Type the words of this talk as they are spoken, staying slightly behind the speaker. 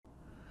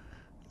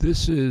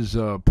This is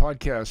a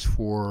podcast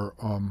for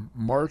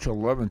March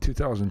 11,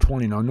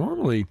 2020. Now,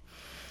 normally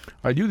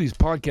I do these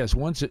podcasts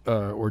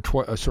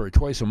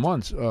twice a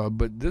month,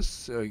 but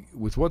this,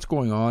 with what's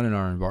going on in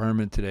our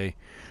environment today,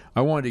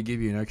 I wanted to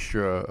give you an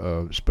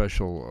extra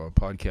special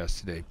podcast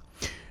today.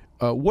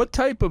 What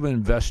type of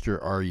investor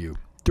are you?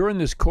 During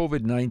this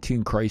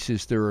COVID-19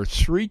 crisis, there are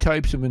three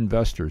types of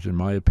investors, in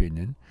my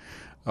opinion.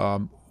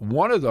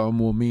 One of them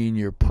will mean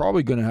you're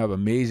probably going to have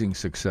amazing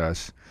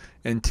success,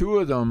 and two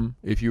of them,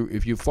 if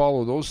you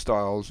follow those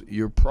styles,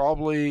 you're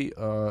probably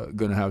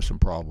going to have some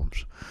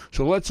problems.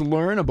 So let's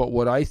learn about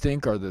what I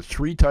think are the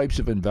three types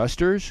of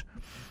investors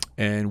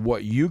and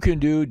what you can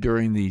do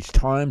during these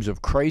times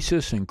of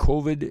crisis and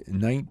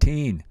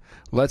COVID-19.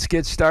 Let's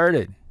get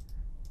started.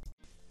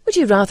 Would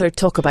you rather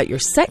talk about your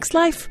sex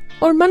life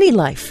or money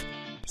life?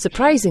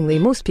 Surprisingly,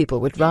 most people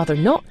would rather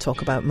not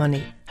talk about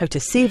money, how to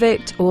save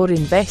it or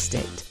invest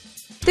it.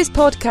 This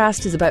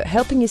podcast is about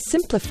helping you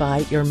simplify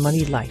your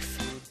money life.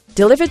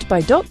 Delivered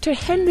by Dr.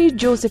 Henry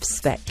Joseph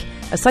Speck,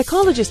 a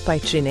psychologist by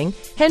training,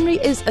 Henry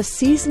is a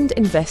seasoned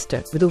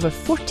investor with over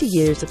 40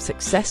 years of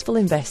successful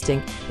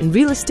investing in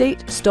real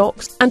estate,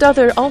 stocks and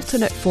other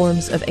alternate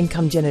forms of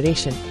income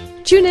generation.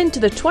 Tune in to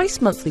the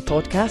twice-monthly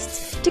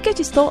podcasts to get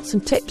his thoughts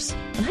and tips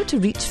on how to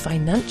reach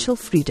financial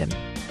freedom.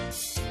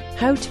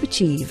 How to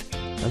achieve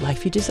the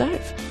life you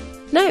deserve.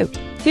 Now,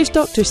 here's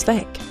Dr.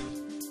 Speck.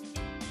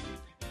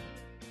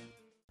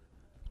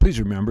 Please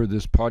remember,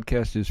 this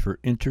podcast is for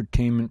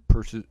entertainment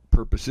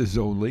purposes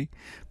only.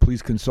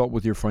 Please consult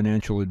with your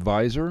financial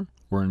advisor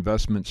or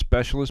investment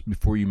specialist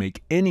before you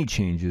make any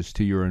changes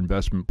to your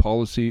investment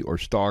policy or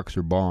stocks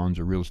or bonds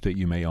or real estate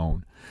you may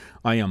own.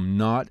 I am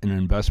not an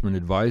investment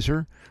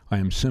advisor. I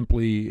am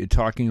simply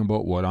talking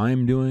about what I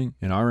am doing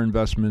and our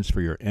investments for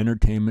your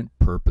entertainment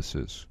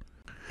purposes.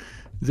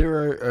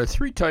 There are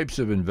three types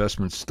of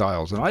investment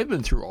styles, and I've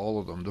been through all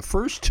of them. The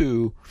first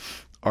two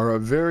are a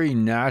very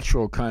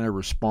natural kind of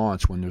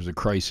response when there's a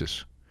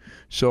crisis.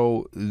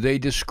 So they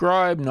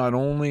describe not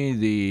only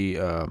the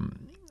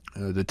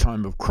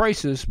time of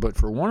crisis, but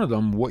for one of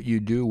them, what you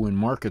do when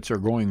markets are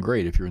going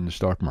great if you're in the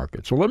stock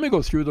market. So let me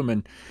go through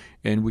them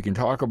and we can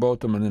talk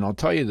about them, and then I'll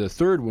tell you the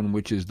third one,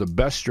 which is the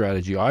best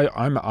strategy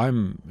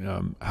I'm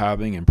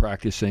having and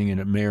practicing, and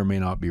it may or may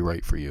not be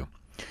right for you.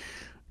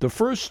 The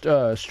first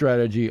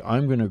strategy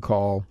I'm going to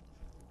call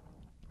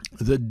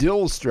the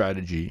DIL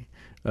strategy,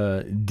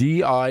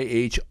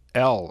 DIHL,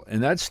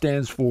 and that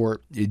stands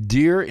for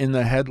deer in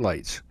the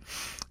headlights.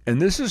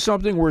 And this is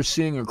something we're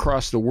seeing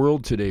across the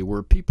world today,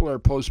 where people are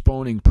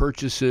postponing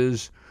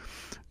purchases,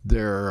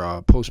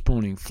 they're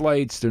postponing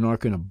flights, they're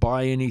not going to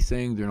buy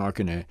anything, they're not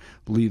going to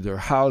leave their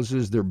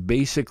houses, they're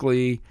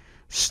basically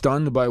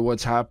stunned by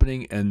what's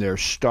happening, and they're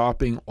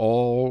stopping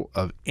all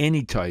of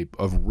any type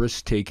of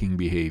risk-taking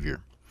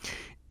behavior.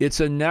 It's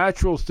a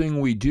natural thing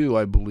we do,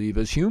 I believe,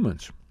 as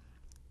humans.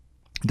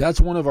 That's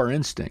one of our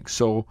instincts.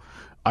 So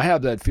I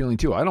have that feeling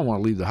too. I don't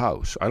want to leave the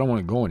house. I don't want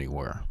to go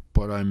anywhere.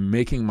 But I'm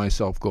making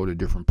myself go to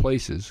different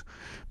places,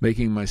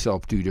 making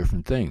myself do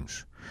different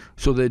things.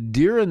 So the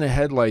deer in the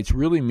headlights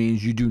really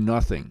means you do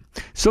nothing.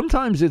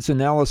 Sometimes it's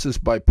analysis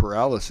by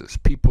paralysis.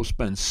 People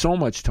spend so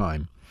much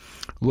time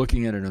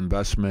looking at an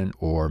investment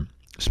or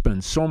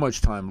spend so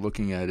much time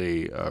looking at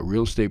a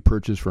real estate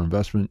purchase for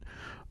investment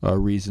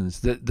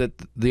reasons that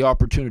the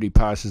opportunity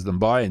passes them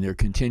by, and they're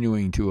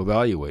continuing to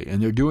evaluate,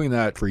 and they're doing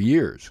that for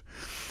years.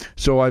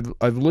 So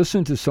I've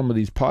listened to some of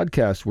these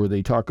podcasts where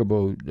they talk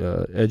about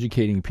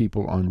educating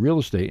people on real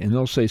estate, and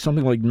they'll say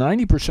something like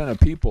 90% of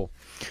people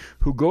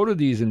who go to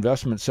these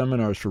investment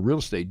seminars for real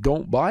estate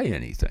don't buy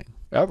anything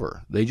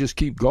ever. They just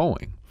keep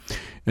going,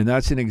 and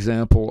that's an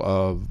example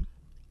of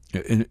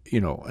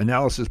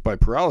analysis by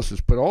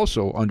paralysis. But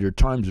also under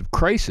times of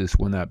crisis,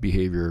 when that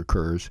behavior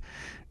occurs,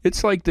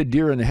 it's like the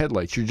deer in the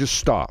headlights. You just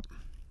stop.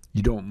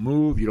 You don't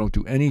move. You don't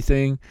do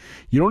anything.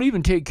 You don't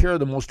even take care of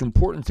the most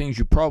important things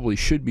you probably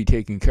should be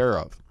taking care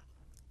of.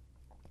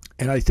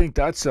 And I think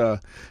that's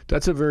a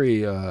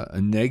very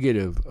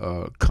negative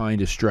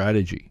kind of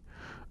strategy.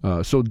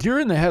 So deer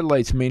in the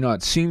headlights may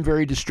not seem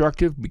very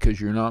destructive because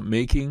you're not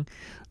making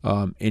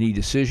any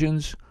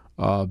decisions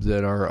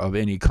that are of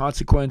any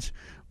consequence,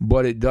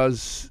 but it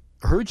does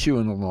hurt you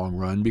in the long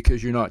run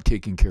because you're not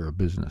taking care of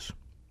business.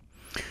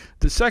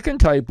 The second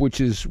type, which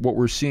is what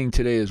we're seeing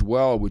today as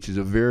well, which is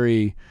a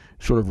very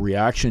sort of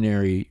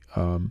reactionary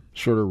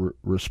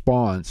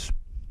response,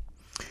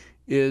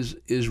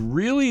 is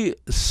really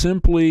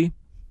simply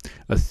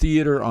a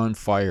theater on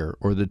fire,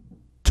 or the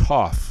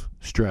TOF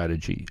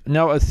strategy.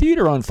 Now, a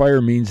theater on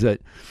fire means that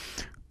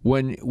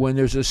when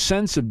there's a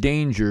sense of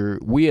danger,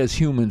 we as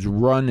humans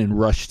run and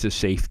rush to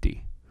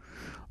safety.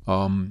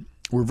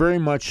 We're very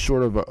much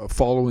sort of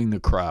following the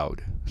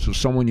crowd. So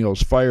someone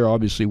yells fire,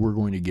 obviously we're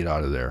going to get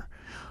out of there.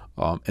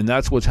 And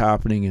that's what's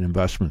happening in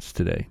investments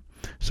today.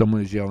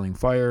 Someone is yelling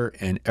fire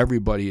and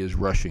everybody is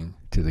rushing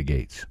to the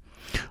gates.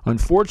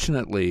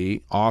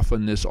 Unfortunately,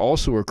 often this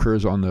also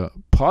occurs on the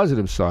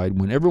positive side,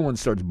 when everyone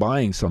starts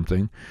buying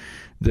something,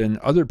 then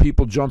other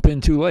people jump in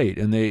too late,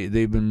 and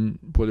they've been,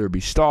 whether it be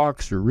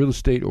stocks or real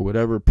estate or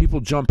whatever, people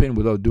jump in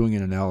without doing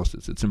an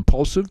analysis. It's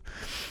impulsive,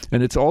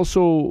 and it's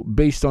also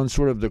based on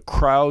sort of the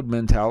crowd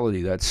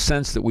mentality, that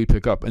sense that we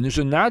pick up. And there's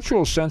a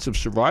natural sense of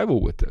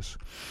survival with this.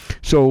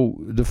 So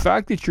the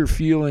fact that you're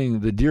feeling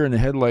the deer in the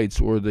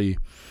headlights or the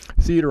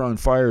theater on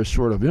fire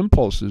sort of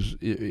impulses,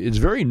 it's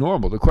very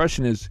normal. The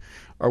question is,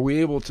 are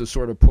we able to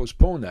sort of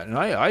postpone that? And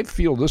I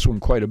feel this one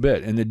quite a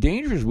bit. And the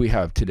dangers we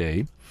have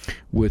today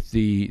with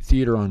the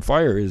theater on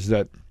fire is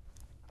that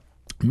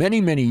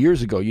many, many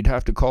years ago, you'd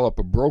have to call up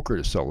a broker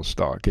to sell a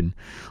stock. And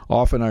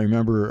often I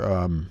remember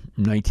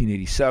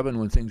 1987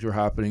 when things were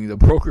happening, the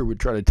broker would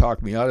try to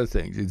talk me out of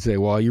things. He'd say,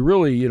 well, you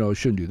really,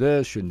 shouldn't do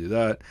this, shouldn't do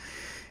that.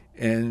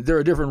 And there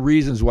are different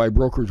reasons why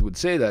brokers would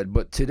say that.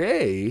 But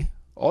today,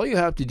 all you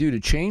have to do to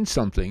change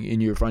something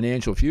in your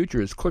financial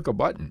future is click a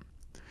button.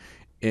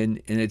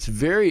 And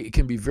it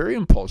can be very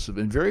impulsive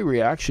and very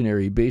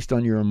reactionary based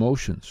on your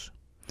emotions.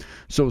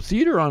 So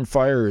theater on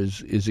fire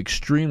is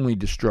extremely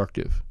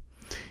destructive.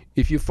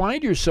 If you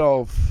find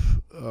yourself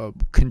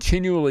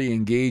continually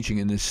engaging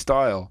in this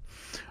style,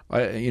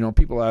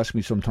 people ask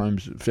me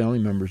sometimes, family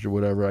members or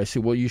whatever, I say,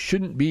 well, you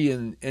shouldn't be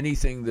in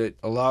anything that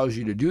allows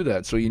you to do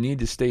that. So you need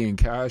to stay in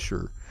cash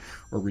or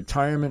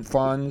retirement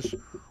funds,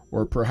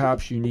 or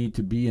perhaps you need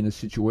to be in a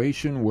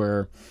situation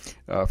where,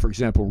 for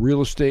example,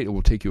 real estate, it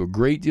will take you a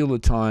great deal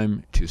of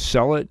time to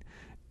sell it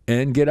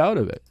and get out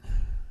of it.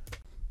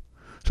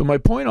 So my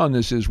point on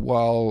this is,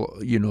 while,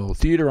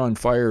 theater on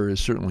fire is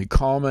certainly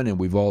common and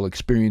we've all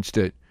experienced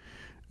it,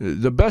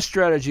 the best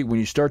strategy when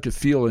you start to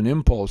feel an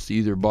impulse to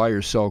either buy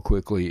or sell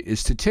quickly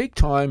is to take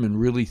time and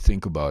really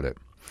think about it.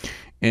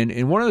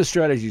 And one of the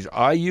strategies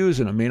I use,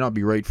 and it may not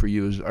be right for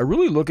you, is I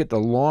really look at the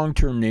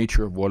long-term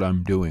nature of what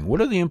I'm doing. What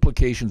are the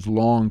implications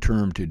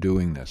long-term to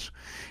doing this?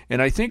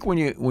 And I think when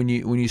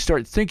you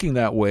start thinking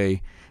that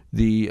way,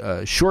 the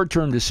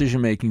short-term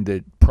decision-making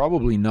that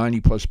probably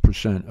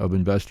 90+% of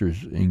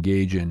investors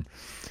engage in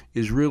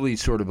is really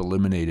sort of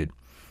eliminated.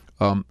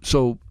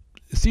 So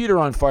theater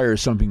on fire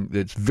is something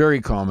that's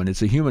very common.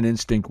 It's a human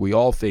instinct. We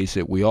all face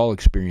it. We all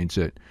experience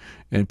it.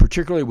 And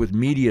particularly with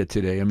media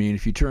today, I mean,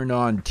 if you turn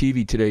on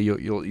TV today,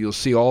 you'll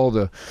see all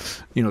the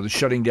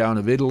shutting down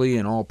of Italy,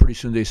 and all pretty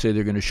soon they say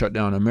they're going to shut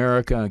down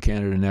America and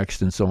Canada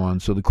next and so on.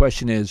 So the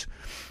question is,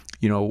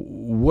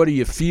 what are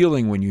you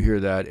feeling when you hear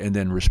that, and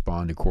then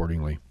respond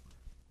accordingly.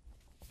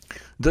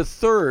 The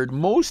third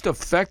most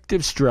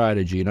effective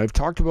strategy, and I've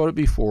talked about it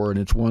before, and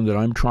it's one that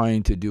I'm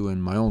trying to do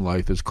in my own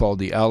life, is called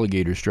the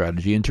alligator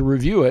strategy. And to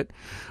review it,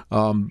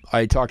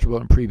 I talked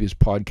about in previous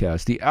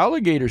podcasts. The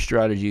alligator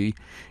strategy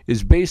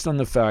is based on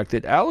the fact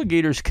that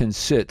alligators can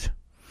sit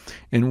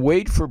and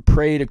wait for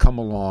prey to come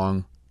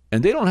along,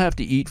 and they don't have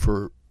to eat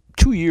for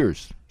 2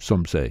 years,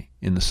 some say,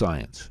 in the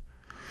science.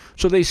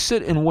 So they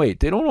sit and wait.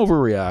 They don't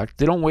overreact.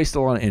 They don't waste a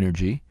lot of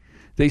energy.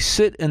 They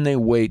sit and they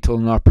wait till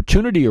an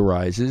opportunity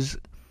arises,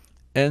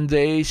 and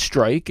they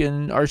strike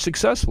and are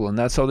successful, and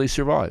that's how they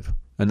survive,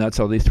 and that's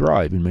how they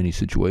thrive in many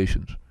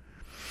situations.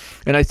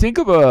 And I think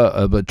of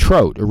a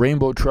trout, a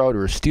rainbow trout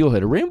or a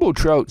steelhead. A rainbow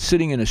trout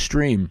sitting in a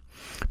stream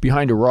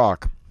behind a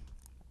rock,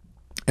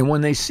 and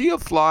when they see a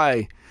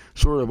fly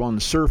sort of on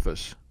the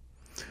surface,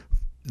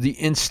 the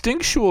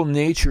instinctual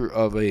nature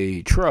of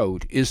a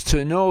trout is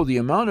to know the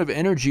amount of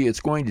energy it's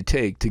going to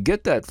take to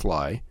get that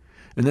fly,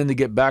 and then to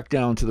get back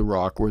down to the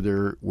rock where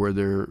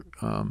they're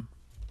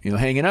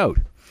hanging out.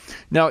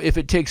 Now, if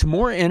it takes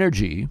more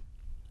energy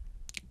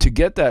to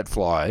get that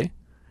fly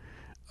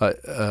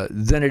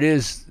than it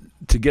is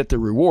to get the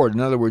reward, in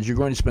other words, you're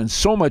going to spend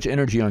so much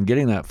energy on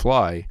getting that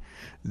fly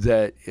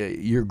that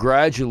you're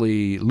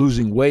gradually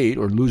losing weight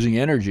or losing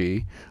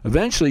energy.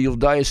 Eventually, you'll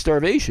die of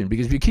starvation,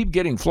 because if you keep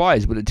getting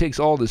flies, but it takes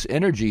all this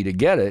energy to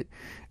get it,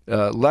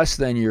 less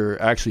than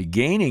you're actually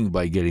gaining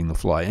by getting the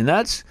fly. And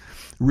that's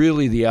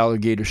really the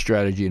alligator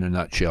strategy in a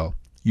nutshell.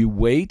 You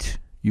wait,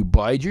 you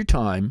bide your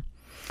time,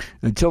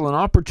 until an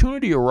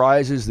opportunity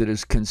arises that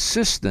is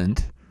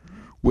consistent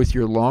with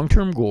your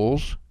long-term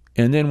goals.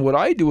 And then what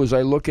I do is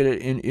I look at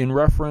it in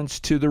reference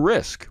to the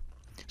risk.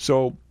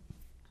 So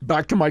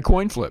back to my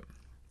coin flip.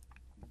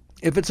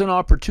 If it's an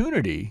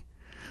opportunity,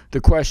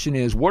 the question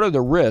is, what are the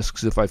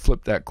risks if I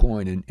flip that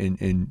coin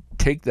and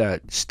take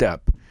that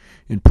step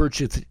in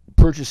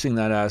purchasing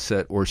that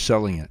asset or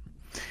selling it?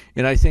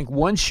 And I think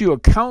once you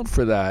account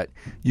for that,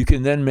 you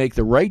can then make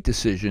the right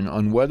decision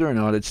on whether or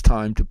not it's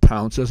time to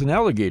pounce as an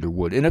alligator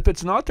would. And if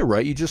it's not the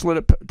right, you just let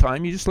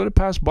it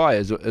pass by,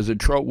 as a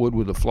trout would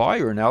with a fly,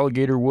 or an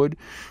alligator would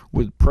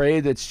with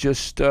prey that's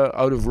just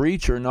out of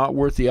reach or not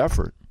worth the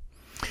effort.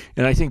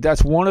 And I think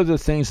that's one of the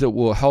things that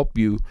will help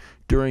you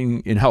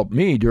help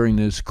me during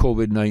this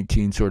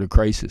COVID-19 sort of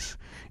crisis.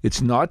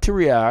 It's not to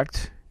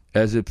react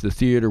as if the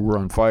theater were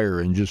on fire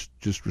and just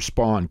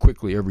respond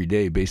quickly every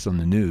day based on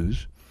the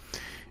news.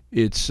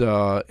 It's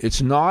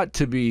not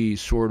to be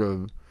sort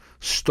of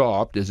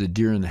stopped as a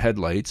deer in the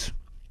headlights.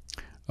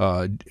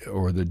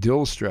 or the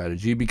dill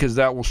strategy, because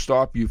that will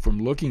stop you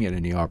from looking at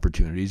any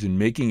opportunities and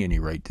making any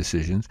right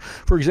decisions.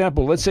 For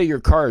example, let's say your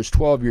car is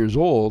 12 years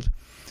old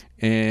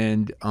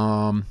and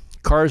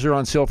cars are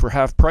on sale for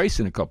half price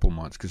in a couple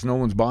months because no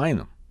one's buying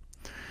them.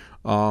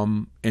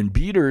 And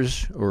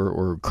beaters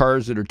or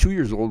cars that are 2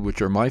 years old,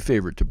 which are my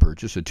favorite to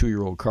purchase, a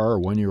 2-year-old car, a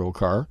 1-year-old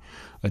car,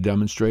 a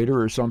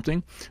demonstrator or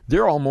something,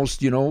 they're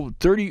almost,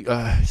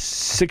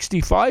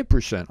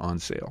 65% on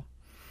sale.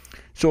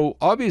 So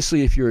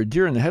obviously, if you're a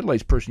deer in the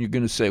headlights person, you're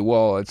going to say,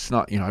 well, it's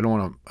not, I don't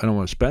want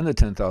to spend the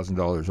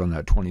 $10,000 on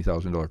that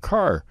 $20,000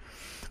 car.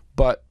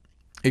 But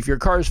if your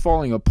car is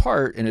falling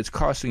apart and it's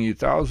costing you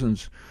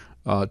thousands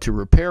to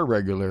repair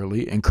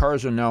regularly, and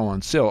cars are now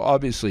on sale,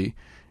 obviously,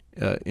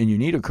 and you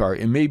need a car,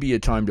 it may be a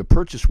time to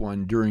purchase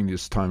one during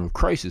this time of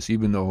crisis,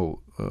 even though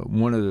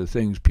one of the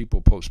things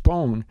people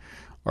postpone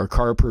are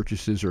car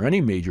purchases or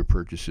any major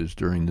purchases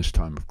during this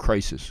time of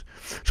crisis.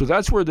 So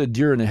that's where the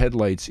deer in the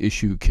headlights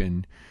issue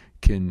can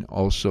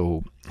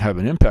also have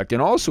an impact.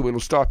 And also it'll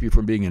stop you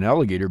from being an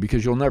alligator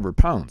because you'll never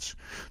pounce.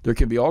 There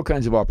can be all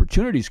kinds of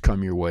opportunities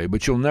come your way,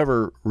 but you'll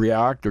never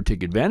react or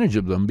take advantage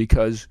of them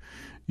because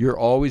you're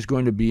always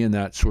going to be in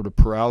that sort of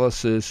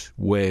paralysis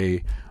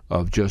way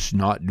of just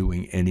not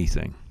doing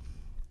anything.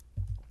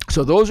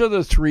 So those are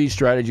the 3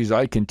 strategies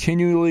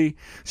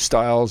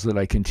styles that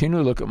I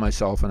continually look at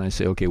myself and I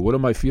say, okay, what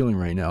am I feeling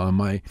right now?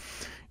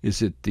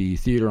 Is it the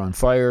theater on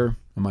fire?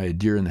 Am I a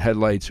deer in the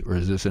headlights, or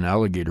is this an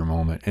alligator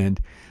moment? And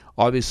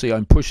obviously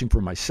I'm pushing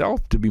for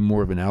myself to be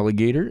more of an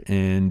alligator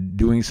and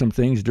doing some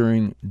things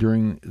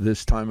during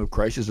this time of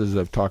crisis. As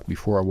I've talked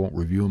before, I won't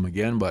review them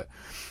again, but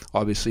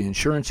obviously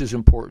insurance is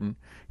important,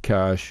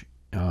 cash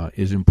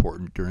is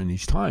important during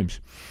these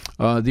times.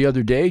 The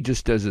other day,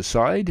 just as a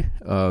side,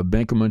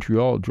 Bank of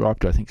Montreal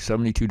dropped, I think,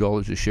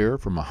 $72 a share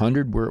from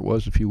 $100 where it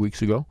was a few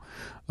weeks ago.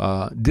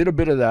 Did a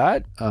bit of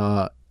that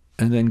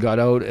and then got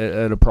out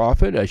at a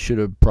profit. I should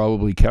have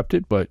probably kept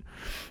it, but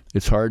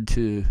it's hard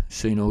to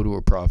say no to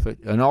a profit.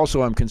 And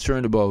also I'm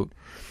concerned about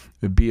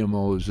the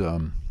BMO's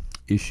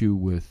issue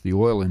with the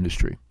oil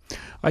industry.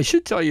 I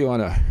should tell you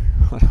on a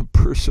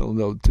personal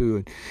note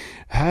too,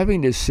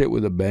 having to sit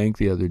with a bank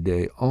the other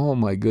day, oh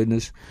my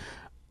goodness,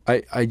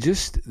 they're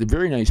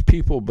very nice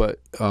people, but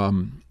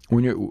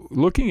when you're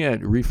looking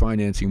at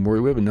refinancing more,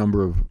 we have a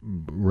number of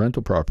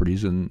rental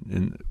properties,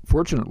 and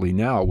fortunately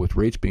now with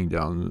rates being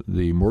down,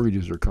 the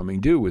mortgages are coming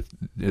due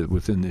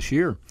within this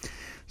year.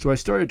 So I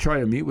started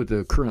trying to meet with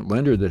the current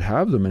lender that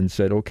have them and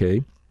said,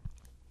 okay,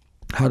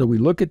 how do we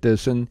look at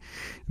this? And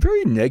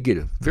very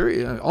negative,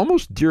 very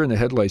almost deer in the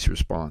headlights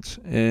response.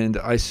 And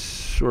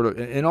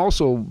and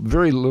also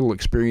very little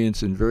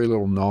experience and very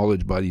little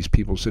knowledge by these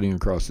people sitting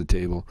across the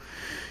table.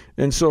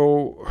 And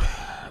so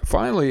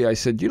finally I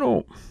said,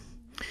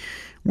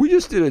 we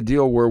just did a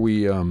deal where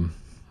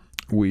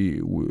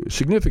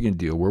significant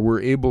deal where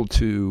we're able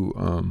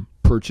to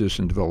purchase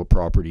and develop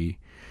property,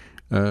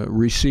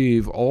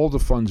 receive all the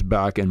funds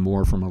back and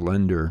more from a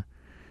lender,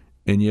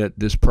 and yet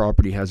this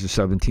property has a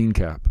 17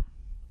 cap.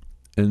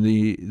 And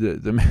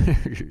the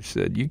manager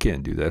said, you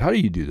can't do that. How do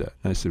you do that?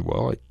 And I said,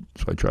 so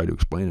I tried to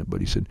explain it,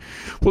 but he said,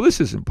 well,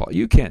 this isn't possible.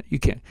 You can't.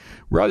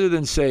 Rather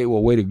than say,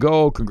 well, way to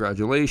go,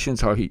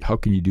 congratulations, how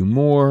can you do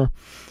more?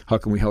 How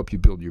can we help you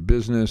build your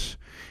business?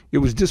 It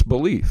was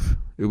disbelief.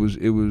 It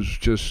was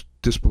just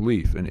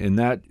disbelief. And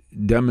that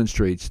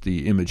demonstrates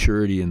the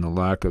immaturity and the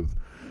lack of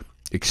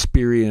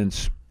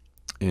experience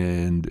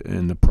and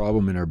the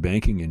problem in our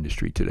banking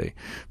industry today.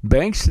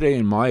 Banks today,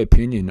 in my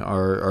opinion,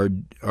 are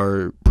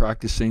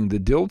practicing the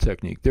dill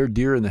technique. They're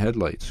deer in the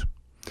headlights.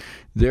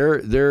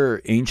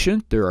 They're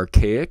ancient. They're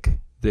archaic.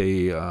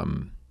 They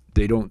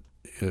don't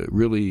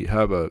really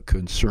have a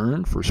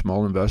concern for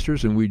small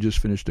investors. And we just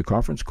finished a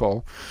conference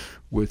call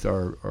with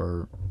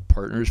our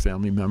partners,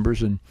 family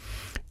members, and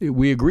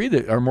we agree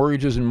that our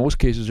mortgages in most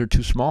cases are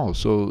too small.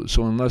 So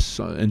unless,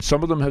 and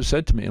some of them have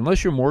said to me,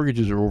 unless your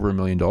mortgages are over $1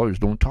 million,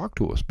 don't talk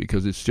to us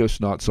because it's just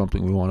not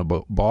something we want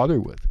to bother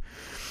with.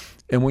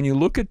 And when you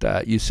look at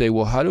that, you say,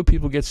 well, how do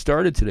people get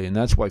started today? And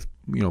that's why,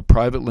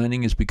 private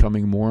lending is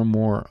becoming more and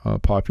more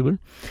popular.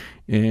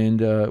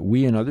 And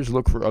we and others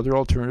look for other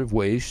alternative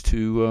ways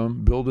to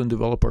build and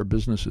develop our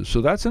businesses.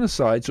 So that's an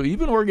aside. So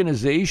even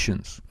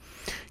organizations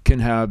can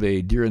have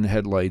a deer in the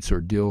headlights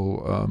or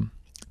dill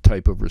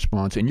type of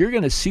response. And you're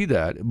going to see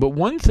that. But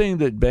one thing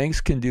that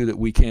banks can do that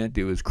we can't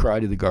do is cry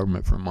to the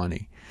government for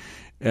money.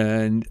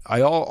 And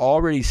I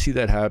already see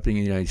that happening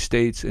in the United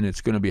States, and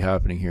it's going to be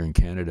happening here in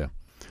Canada.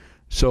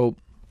 So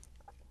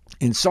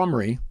in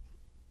summary,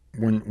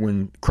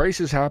 when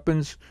crisis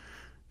happens,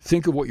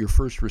 think of what your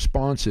first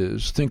response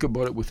is. Think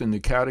about it within the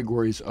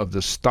categories of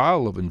the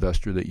style of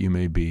investor that you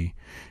may be,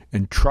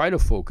 and try to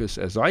focus,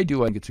 as I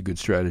do. I think it's a good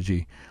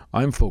strategy.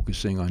 I'm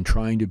focusing on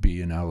trying to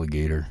be an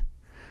alligator.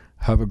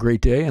 Have a great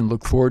day and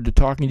look forward to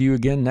talking to you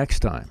again next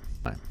time.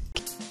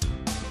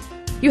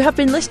 You have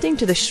been listening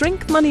to the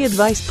Shrink Money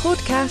Advice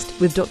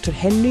podcast with Dr.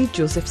 Henry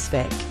Joseph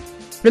Speck.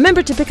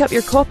 Remember to pick up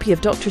your copy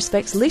of Dr.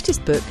 Speck's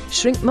latest book,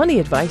 Shrink Money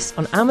Advice,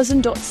 on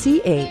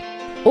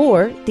Amazon.ca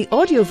or the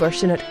audio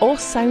version at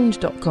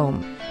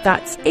allsound.com.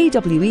 That's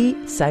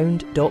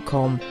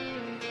awesound.com.